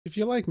If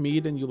you're like me,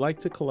 then you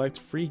like to collect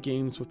free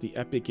games with the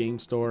Epic Game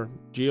Store,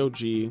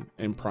 GOG,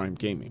 and Prime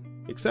Gaming.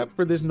 Except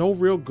for there's no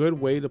real good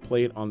way to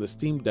play it on the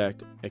Steam Deck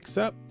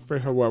except for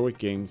Heroic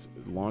Games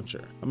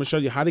Launcher. I'm gonna show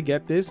you how to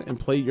get this and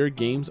play your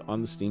games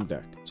on the Steam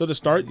Deck. So to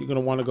start, you're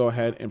gonna wanna go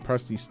ahead and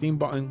press the Steam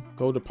button,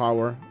 go to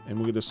power, and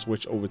we're gonna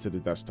switch over to the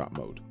desktop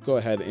mode. Go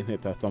ahead and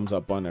hit that thumbs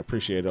up button, I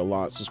appreciate it a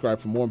lot. Subscribe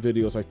for more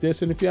videos like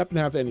this, and if you happen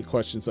to have any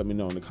questions, let me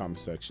know in the comment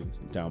section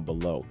down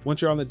below.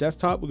 Once you're on the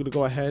desktop, we're gonna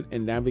go ahead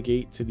and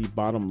navigate to the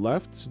bottom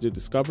left to the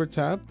Discover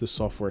tab, the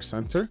Software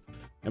Center,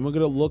 and we're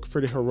gonna look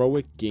for the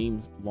Heroic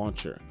Games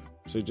Launcher.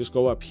 So just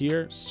go up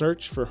here,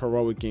 search for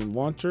Heroic Game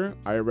Launcher.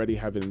 I already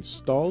have it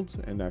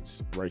installed, and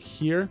that's right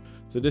here.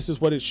 So this is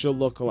what it should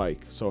look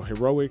like. So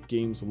Heroic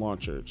Games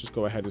Launcher, just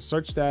go ahead and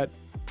search that,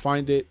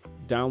 find it,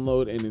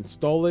 download and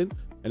install it.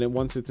 And then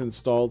once it's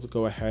installed,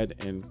 go ahead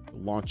and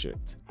launch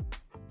it.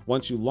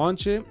 Once you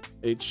launch it,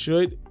 it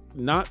should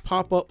not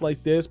pop up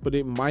like this, but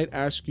it might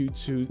ask you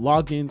to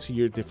log into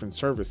your different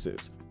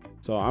services.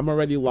 So I'm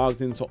already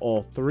logged into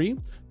all three.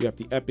 You have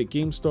the Epic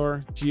Game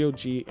Store,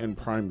 GOG, and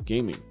Prime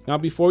Gaming. Now,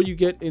 before you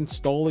get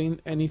installing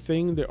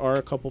anything, there are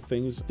a couple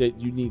things that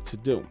you need to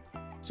do.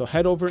 So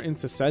head over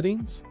into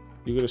settings.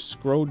 You're gonna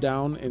scroll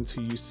down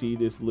until you see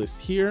this list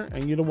here,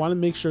 and you're gonna wanna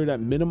make sure that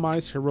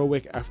minimize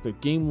Heroic after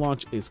game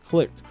launch is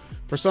clicked.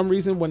 For some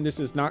reason, when this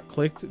is not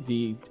clicked,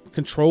 the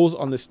controls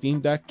on the Steam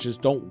Deck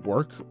just don't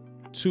work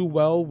too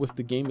well with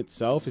the game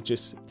itself. It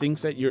just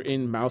thinks that you're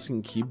in mouse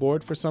and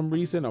keyboard for some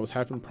reason. I was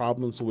having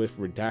problems with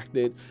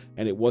Redacted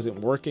and it wasn't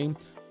working.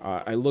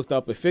 I looked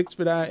up a fix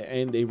for that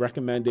and they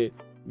recommended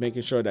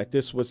making sure that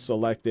this was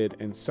selected,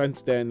 and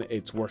since then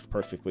it's worked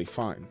perfectly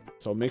fine.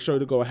 So make sure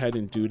to go ahead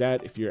and do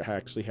that if you're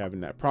actually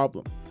having that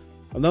problem.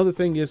 Another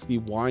thing is the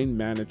Wine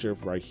Manager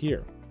right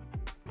here.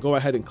 Go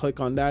ahead and click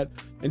on that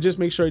and just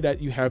make sure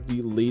that you have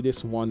the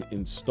latest one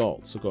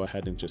installed. So go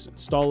ahead and just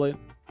install it.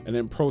 And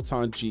then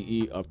Proton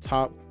GE up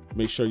top,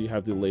 make sure you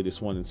have the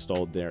latest one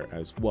installed there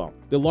as well.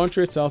 The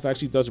launcher itself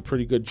actually does a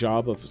pretty good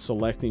job of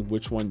selecting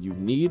which one you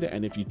need,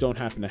 and if you don't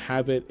happen to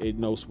have it, it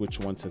knows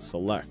which one to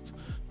select.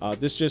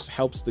 This just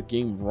helps the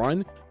game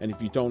run, and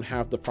if you don't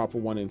have the proper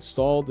one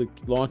installed, the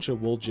launcher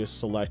will just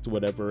select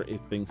whatever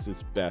it thinks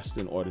is best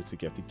in order to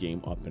get the game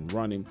up and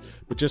running.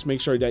 But just make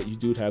sure that you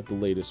do have the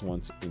latest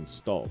ones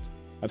installed.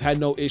 I've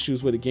had no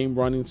issues with the game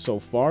running so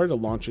far. The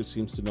launcher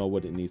seems to know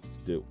what it needs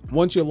to do.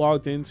 Once you're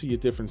logged into your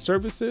different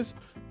services,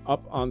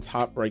 up on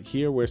top right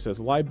here where it says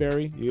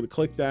library, you're gonna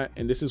click that,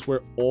 and this is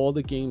where all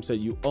the games that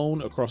you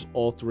own across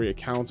all three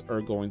accounts are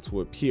going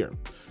to appear.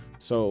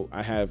 So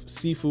I have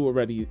Sifu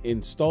already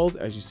installed.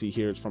 As you see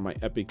here, it's from my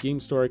Epic Game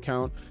Store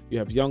account. You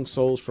have Young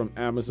Souls from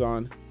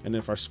Amazon. And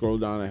if I scroll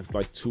down, I have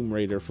like Tomb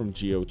Raider from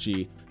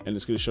GOG, and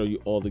it's gonna show you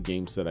all the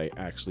games that I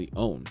actually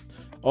own.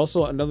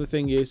 Also, another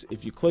thing is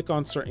if you click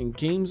on certain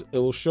games, it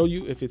will show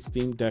you if it's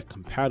Steam Deck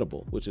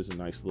compatible, which is a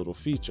nice little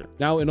feature.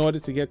 Now, in order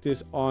to get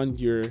this on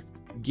your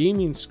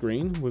gaming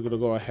screen, we're gonna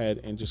go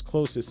ahead and just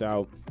close this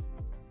out.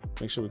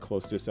 Make sure we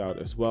close this out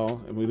as well.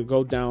 And we're gonna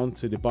go down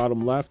to the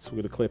bottom left.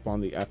 We're gonna click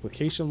on the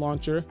application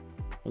launcher.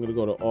 I'm gonna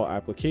go to all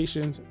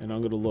applications, and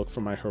I'm gonna look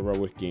for my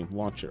Heroic Game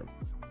Launcher.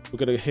 We're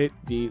gonna hit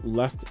the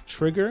left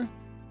trigger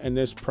and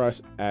just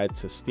press add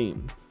to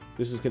Steam.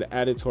 This is going to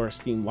add it to our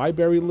Steam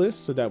library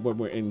list so that when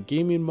we're in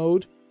gaming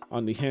mode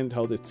on the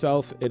handheld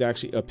itself, it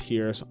actually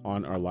appears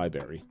on our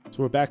library.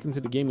 So we're back into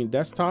the gaming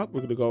desktop.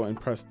 We're going to go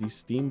and press the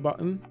Steam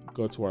button,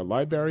 go to our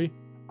library,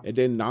 and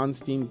then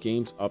non-Steam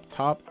games up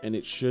top, and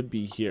it should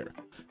be here.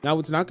 Now,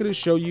 it's not going to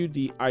show you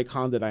the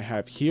icon that I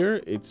have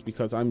here. It's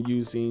because I'm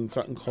using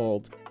something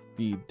called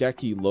the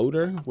Decky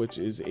Loader, which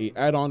is a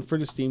add-on for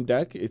the Steam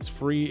Deck. It's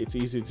free, it's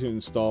easy to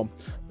install,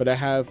 but I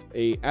have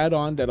a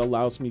add-on that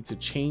allows me to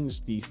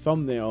change the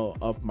thumbnail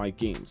of my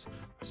games.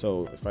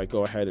 So if I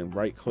go ahead and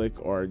right click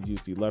or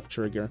use the left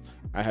trigger,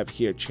 I have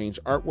here change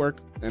artwork,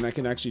 and I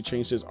can actually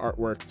change this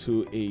artwork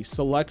to a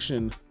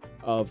selection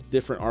of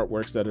different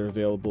artworks that are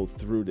available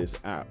through this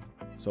app.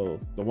 So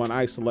the one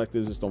I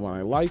selected is the one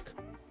I like.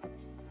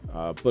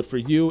 But for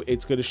you,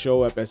 it's going to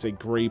show up as a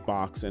gray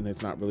box, and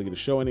it's not really going to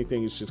show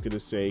anything. It's just going to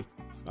say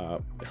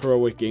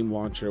Heroic Game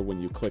Launcher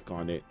when you click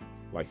on it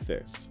like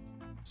this.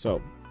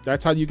 So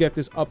that's how you get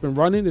this up and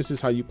running. This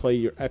is how you play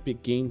your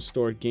Epic Game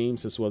Store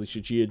games as well as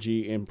your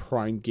GOG and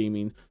Prime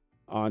Gaming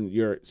on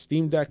your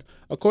Steam Deck.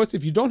 Of course,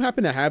 if you don't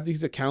happen to have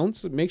these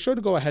accounts, make sure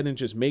to go ahead and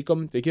just make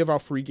them. They give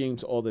out free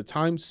games all the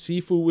time.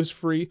 Sifu is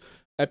free.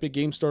 Epic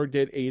Game Store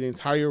did an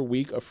entire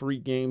week of free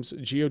games.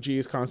 GOG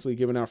is constantly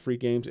giving out free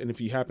games. And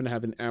if you happen to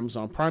have an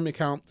Amazon Prime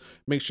account,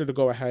 make sure to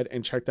go ahead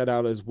and check that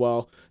out as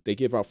well. They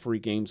give out free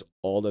games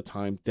all the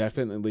time.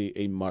 Definitely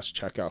a must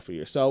check out for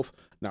yourself.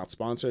 Not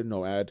sponsored,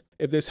 no ad.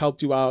 If this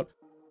helped you out,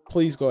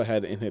 please go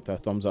ahead and hit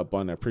that thumbs up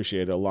button. I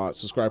appreciate it a lot.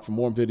 Subscribe for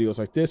more videos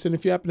like this. And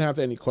if you happen to have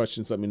any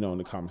questions, let me know in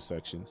the comment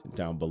section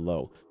down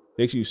below.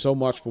 Thank you so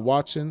much for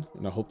watching,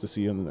 and I hope to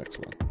see you in the next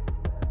one.